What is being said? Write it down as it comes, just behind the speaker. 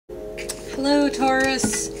Hello,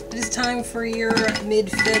 Taurus. It is time for your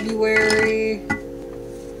mid-February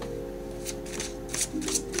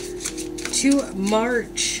to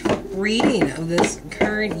March reading of this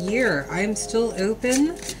current year. I am still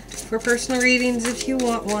open for personal readings if you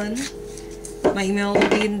want one. My email will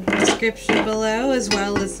be in the description below, as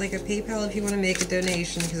well as like a PayPal if you want to make a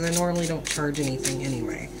donation, because I normally don't charge anything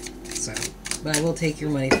anyway. So, but I will take your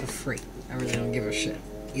money for free. I really don't give a shit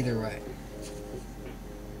either way.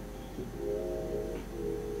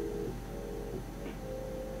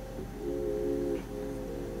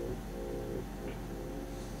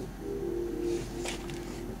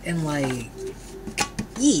 And like,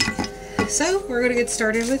 yeah. So we're gonna get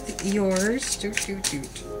started with yours.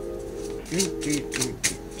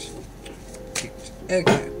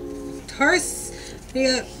 Okay, Taurus, we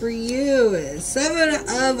got for you Seven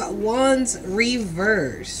of Wands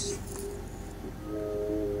reverse.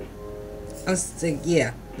 I was thinking,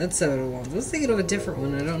 yeah, that's Seven of Wands. I was thinking of a different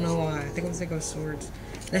one. I don't know why. I think I was thinking of Swords.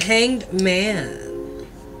 The Hanged Man. Ooh,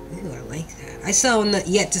 I like that. I still have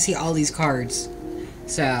yet to see all these cards.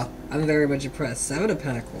 So, I'm very much impressed. Seven of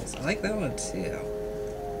Pentacles. I like that one, too.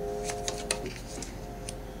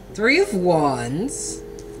 Three of Wands.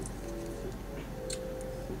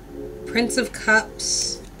 Prince of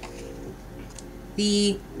Cups.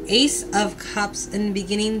 The Ace of Cups in the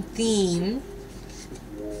beginning theme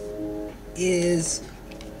is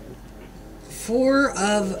Four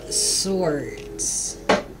of Swords.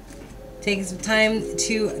 Take some time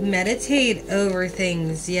to meditate over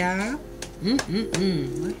things, yeah?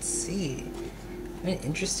 Let's see. What an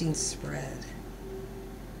interesting spread.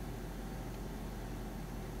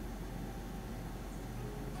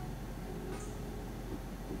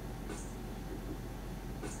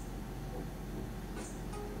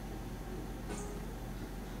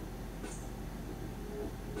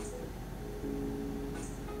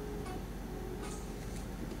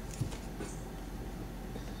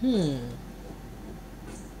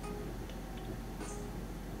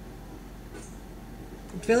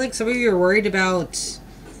 I feel like some of you are worried about,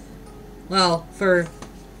 well, for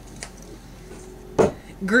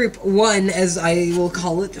group one, as I will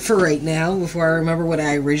call it for right now, before I remember what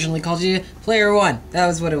I originally called you, player one. That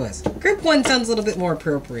was what it was. Group one sounds a little bit more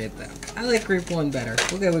appropriate, though. I like group one better.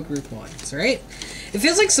 We'll go with group ones, right? It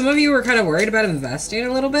feels like some of you were kind of worried about investing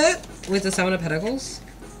a little bit with the Seven of Pentacles.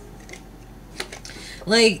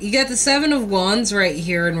 Like, you got the Seven of Wands right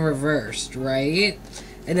here in reversed, right?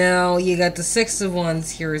 And now you got the Six of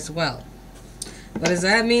Wands here as well. What does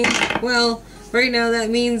that mean? Well, right now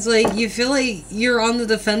that means like you feel like you're on the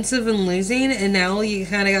defensive and losing, and now you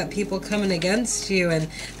kind of got people coming against you, and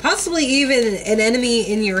possibly even an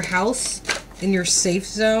enemy in your house, in your safe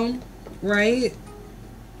zone, right?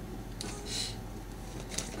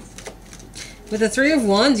 With the Three of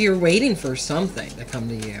Wands, you're waiting for something to come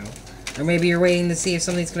to you. Or maybe you're waiting to see if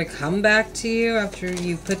something's going to come back to you after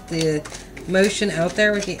you put the motion out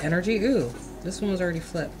there with the energy. Ooh, this one was already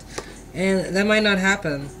flipped. And that might not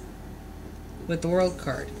happen with the World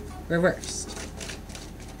card reversed.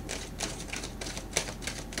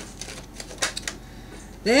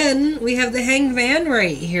 Then we have the Hanged Man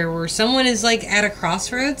right here, where someone is like at a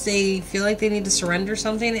crossroads. They feel like they need to surrender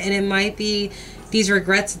something, and it might be these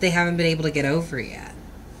regrets that they haven't been able to get over yet.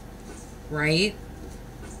 Right?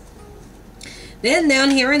 Then down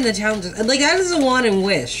here in the challenges, like that is a want and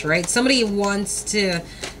wish, right? Somebody wants to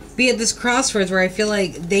be at this crossroads where I feel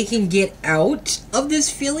like they can get out of this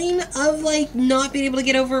feeling of like not being able to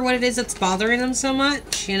get over what it is that's bothering them so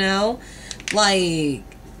much, you know? Like,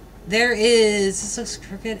 there is, this looks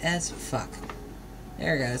crooked as fuck.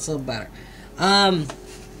 There we go, it's a little better.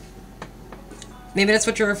 Maybe that's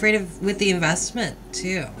what you're afraid of with the investment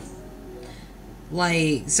too.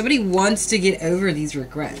 Like, somebody wants to get over these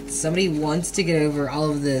regrets. Somebody wants to get over all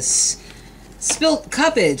of this spilt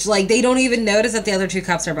cuppage. Like, they don't even notice that the other two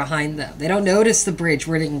cups are behind them. They don't notice the bridge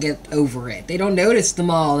where they can get over it. They don't notice the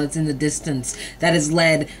mall that's in the distance that is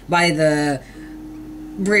led by the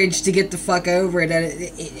bridge to get the fuck over it. That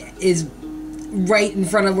it is right in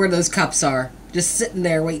front of where those cups are. Just sitting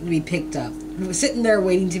there waiting to be picked up. Sitting there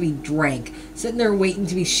waiting to be drank. Sitting there waiting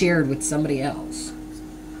to be shared with somebody else.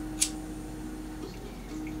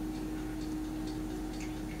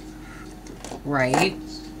 Right?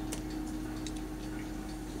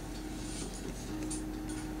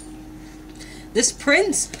 This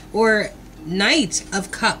Prince or Knight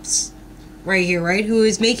of Cups right here, right? Who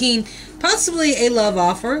is making possibly a love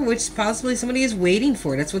offer, which possibly somebody is waiting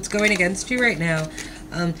for. That's what's going against you right now.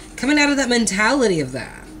 Coming out of that mentality of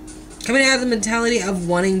that. Coming out of the mentality of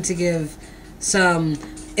wanting to give some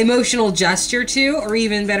emotional gesture to, or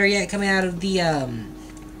even better yet, coming out of the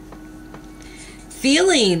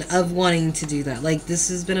feeling of wanting to do that. Like, this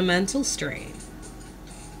has been a mental strain.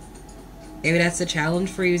 Maybe that's the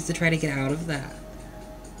challenge for you, is to try to get out of that.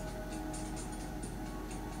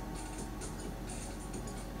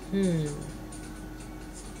 I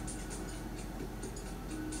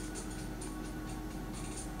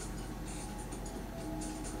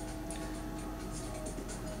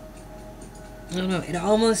don't know. It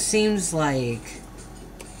almost seems like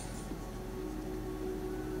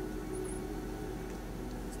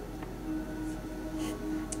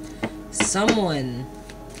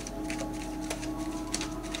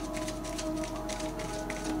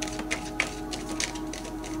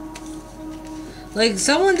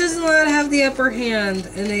someone doesn't want to have the upper hand,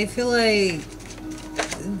 and they feel like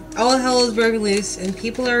all hell is broken loose and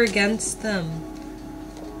people are against them.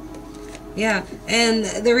 Yeah, and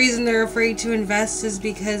the reason they're afraid to invest is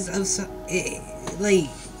because of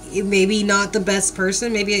it maybe not the best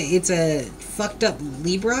person. Maybe it's a fucked up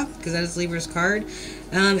Libra, because that is Libra's card.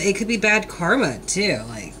 It could be bad karma too.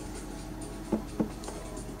 Like,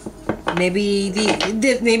 maybe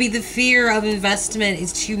the fear of investment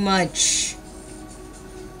is too much.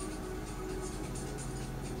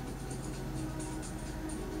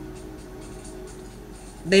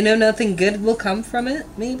 They know nothing good will come from it,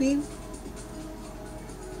 maybe.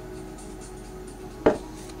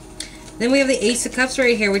 Then we have the Ace of Cups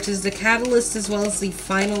right here, which is the catalyst as well as the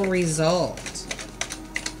final result.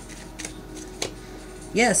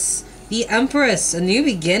 Yes, the Empress, a new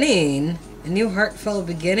beginning, a new heartfelt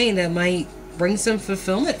beginning that might bring some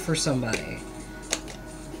fulfillment for somebody.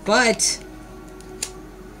 But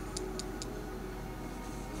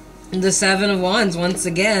the Seven of Wands, once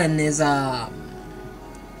again, is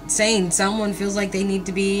saying someone feels like they need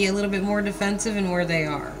to be a little bit more defensive in where they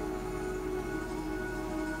are.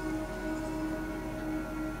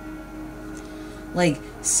 Like,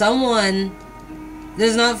 someone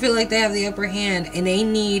does not feel like they have the upper hand, and they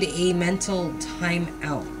need a mental time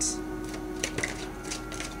out.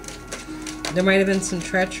 There might have been some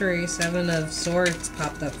treachery. Seven of Swords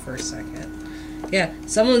popped up for a second. Yeah,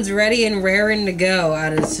 someone's ready and raring to go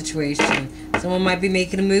out of the situation. Someone might be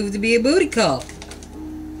making a move to be a booty call.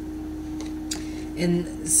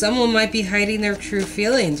 And someone might be hiding their true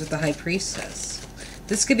feelings with the High Priestess.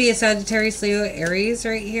 This could be a Sagittarius, Leo, Aries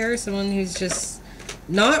right here. Someone who's just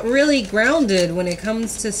not really grounded when it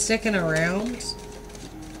comes to sticking around.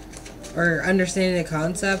 Or understanding the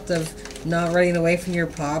concept of not running away from your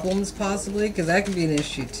problems, possibly. Because that could be an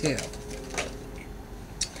issue, too.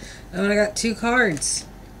 And I got two cards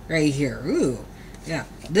right here. Ooh. Yeah.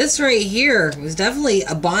 This right here was definitely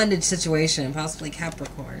a bondage situation. Possibly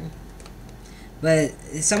Capricorn. But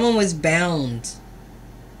someone was bound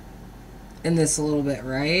in this a little bit,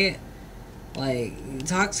 right? Like,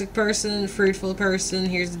 toxic person, fruitful person,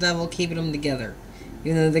 here's the devil keeping them together.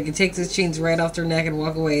 Even though they can take those chains right off their neck and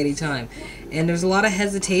walk away anytime. And there's a lot of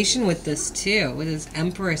hesitation with this, too. With this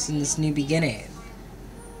Empress and this new beginning.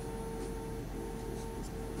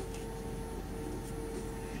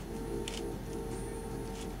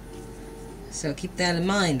 So keep that in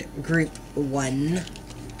mind, Group 1.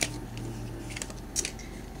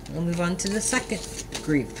 We'll move on to the second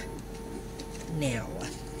group now.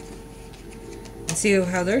 Let's see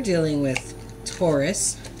how they're dealing with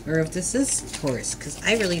Taurus, or if this is Taurus, because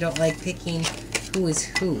I really don't like picking who is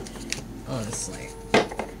who, honestly.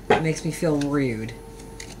 It makes me feel rude.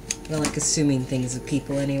 I don't like assuming things of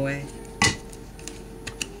people anyway.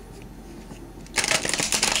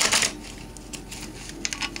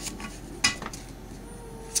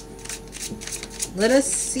 Let us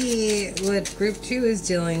see what Group 2 is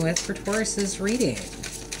dealing with for Taurus's reading.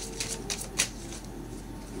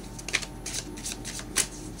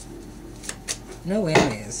 No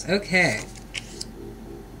whammies. Okay.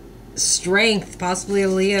 Strength, possibly a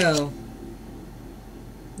Leo.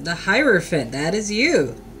 The Hierophant, that is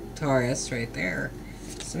you, Taurus, right there.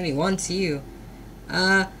 Somebody wants you.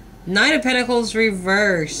 Nine of Pentacles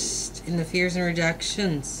reversed in the fears and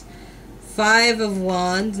rejections. Five of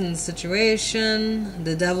Wands in the situation.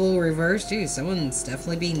 The Devil reversed. Dude, someone's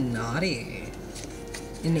definitely being naughty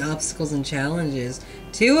in the obstacles and challenges.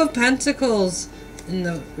 Two of Pentacles in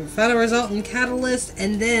the final result and catalyst.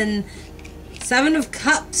 And then Seven of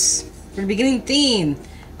Cups for the beginning theme.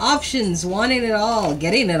 Options, wanting it all,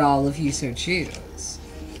 getting it all if you so choose.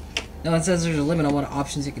 No one says there's a limit on what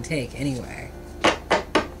options you can take anyway.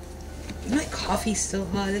 Is my coffee still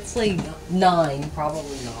hot? It's like 9,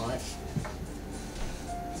 probably not.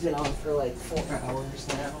 It's been on for like 4 hours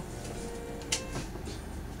now.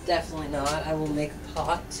 Definitely not. I will make a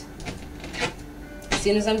pot as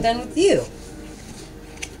soon as I'm done with you.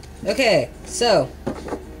 Okay, so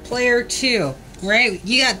player 2. Right?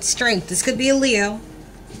 You got strength. This could be a Leo.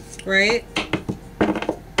 Right?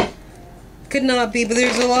 Could not be, but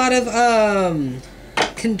there's a lot of,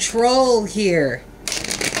 control here.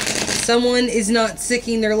 Someone is not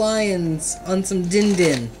sicking their lions on some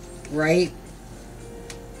din-din. Right?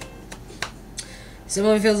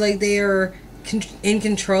 Someone feels like they are in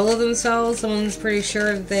control of themselves. Someone's pretty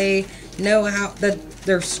sure that they know that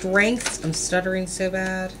their strengths. I'm stuttering so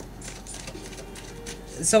bad.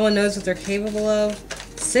 Someone knows what they're capable of.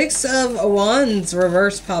 6 of Wands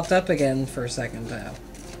reverse popped up again for a second though.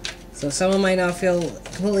 So someone might not feel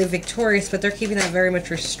completely victorious, but they're keeping that very much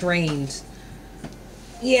restrained.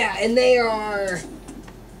 Yeah, and they are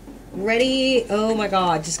ready. Oh my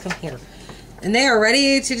God, just come here. And they are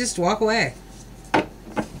ready to just walk away.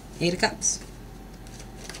 8 of Cups.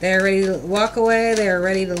 They're ready to walk away. They are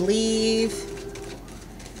ready to leave.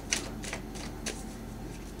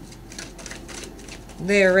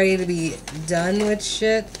 They are ready to be done with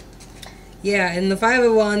shit. Yeah, and the 5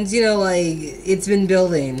 of Wands, you know, like, it's been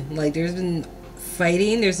building. Like, there's been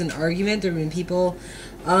fighting. There's an argument. There have been people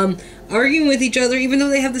arguing with each other, even though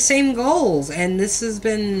they have the same goals. And this has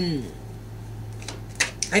been...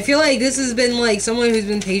 I feel like this has been, like, someone who's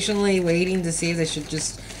been patiently waiting to see if they should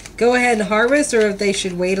just go ahead and harvest, or if they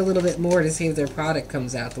should wait a little bit more to see if their product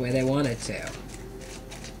comes out the way they want it to.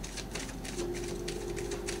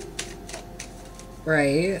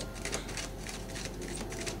 Right?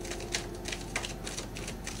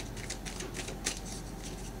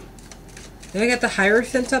 Then we got the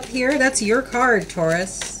Hierophant up here. That's your card,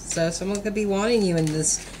 Taurus. So someone could be wanting you in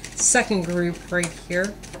this second group right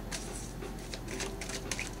here.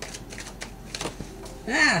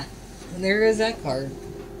 Ah! And there is that card.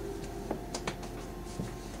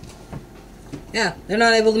 Yeah, they're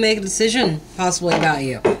not able to make a decision, possibly, about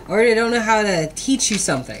you. Or they don't know how to teach you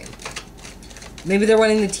something. Maybe they're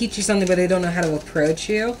wanting to teach you something, but they don't know how to approach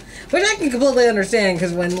you. Which I can completely understand,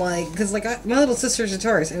 because when, like... Because, like, my little sister's a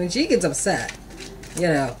Taurus, and when she gets upset, you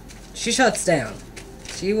know, she shuts down.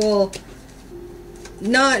 She will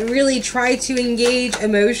not really try to engage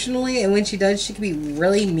emotionally, and when she does, she can be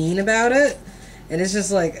really mean about it. And it's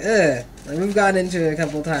just like, ugh. Like, we've gotten into it a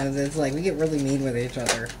couple times, and it's like, we get really mean with each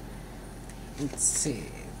other. Let's see.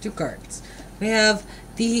 2 cards. We have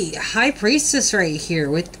the High Priestess right here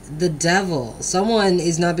with the Devil. Someone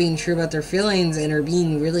is not being true about their feelings and are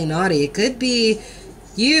being really naughty. It could be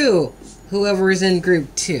you, whoever is in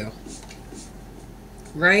group 2.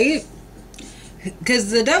 Right?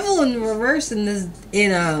 Because the Devil in reverse in this,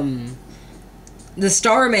 the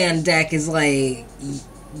Starman deck is like,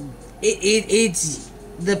 it's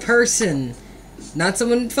the person, not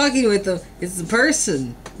someone fucking with them. It's the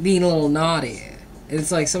person being a little naughty.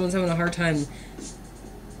 It's like someone's having a hard time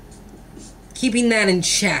keeping that in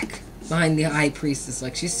check behind the High Priestess.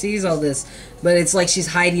 Like, she sees all this, but it's like she's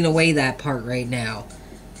hiding away that part right now.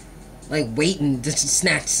 Like, waiting to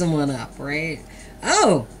snatch someone up, right?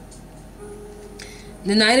 Oh!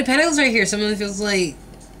 The Knight of Pentacles right here. Someone feels like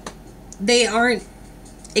they aren't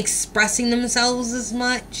expressing themselves as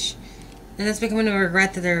much. And that's becoming a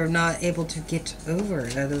regret that they're not able to get over.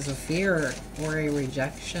 That is a fear or a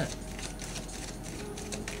rejection.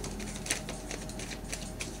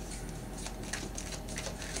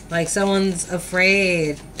 Like, someone's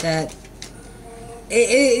afraid that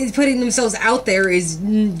putting themselves out there is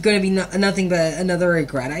going to be nothing but another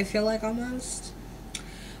regret, I feel like, almost.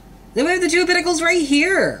 Then we have the Two of Pentacles right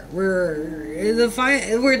here, where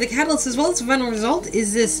the catalyst, as well as the final result,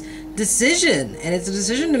 is this decision. And it's a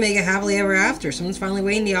decision to make it happily ever after. Someone's finally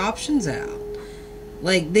weighing the options out.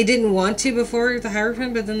 Like, they didn't want to before the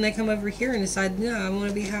Hierophant, but then they come over here and decide, no, I want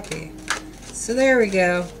to be happy. So there we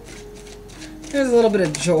go. There's a little bit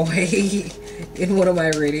of joy in one of my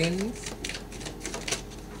readings.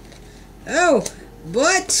 Oh,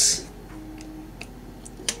 but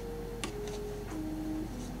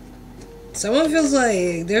someone feels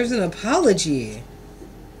like there's an apology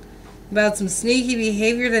about some sneaky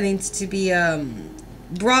behavior that needs to be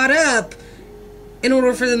brought up in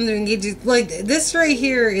order for them to engage. Like, this right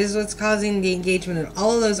here is what's causing the engagement in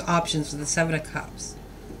all of those options with the 7 of Cups.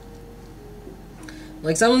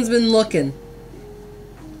 Like, someone's been looking.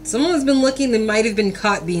 Someone has been looking and might have been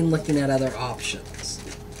caught looking at other options.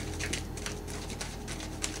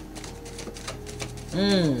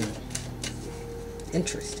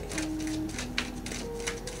 Interesting.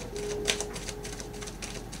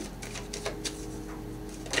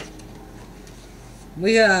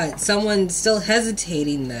 We got someone still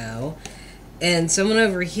hesitating, though. And someone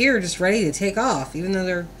over here just ready to take off, even though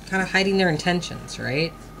they're kind of hiding their intentions,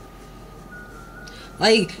 right?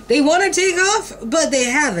 Like, they want to take off, but they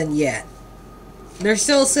haven't yet. They're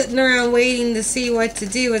still sitting around waiting to see what to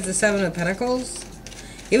do with the Seven of Pentacles.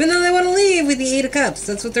 Even though they want to leave with the Eight of Cups.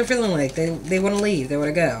 That's what they're feeling like. They want to leave. They want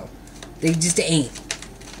to go. They just ain't.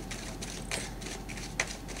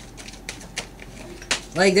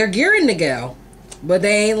 Like, they're gearing to go. But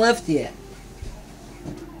they ain't left yet.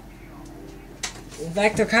 In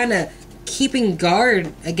fact, they're kind of keeping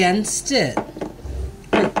guard against it.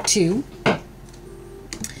 Group 2.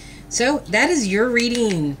 So, that is your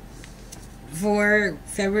reading for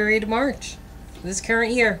February to March. This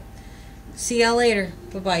current year. See y'all later.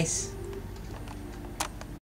 Bye-bye.